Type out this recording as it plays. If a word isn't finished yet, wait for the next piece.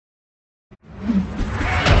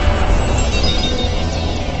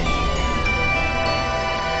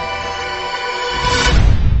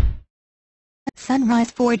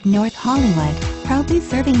Sunrise Ford North Hollywood, proudly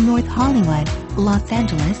serving North Hollywood, Los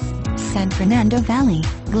Angeles, San Fernando Valley,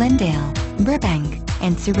 Glendale, Burbank,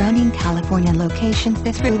 and surrounding California locations.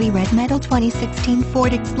 This ruby red metal 2016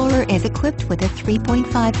 Ford Explorer is equipped with a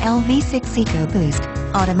 3.5L V6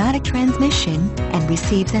 EcoBoost automatic transmission, and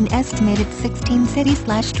receives an estimated 16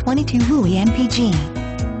 city/22 Hui mpg.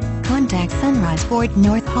 Contact Sunrise Ford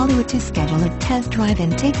North Hollywood to schedule a test drive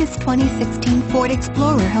and take this 2016 Ford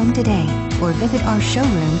Explorer home today, or visit our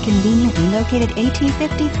showroom conveniently located at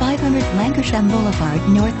 5500 Lankershim Boulevard,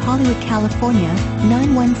 North Hollywood, California,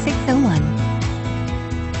 91601.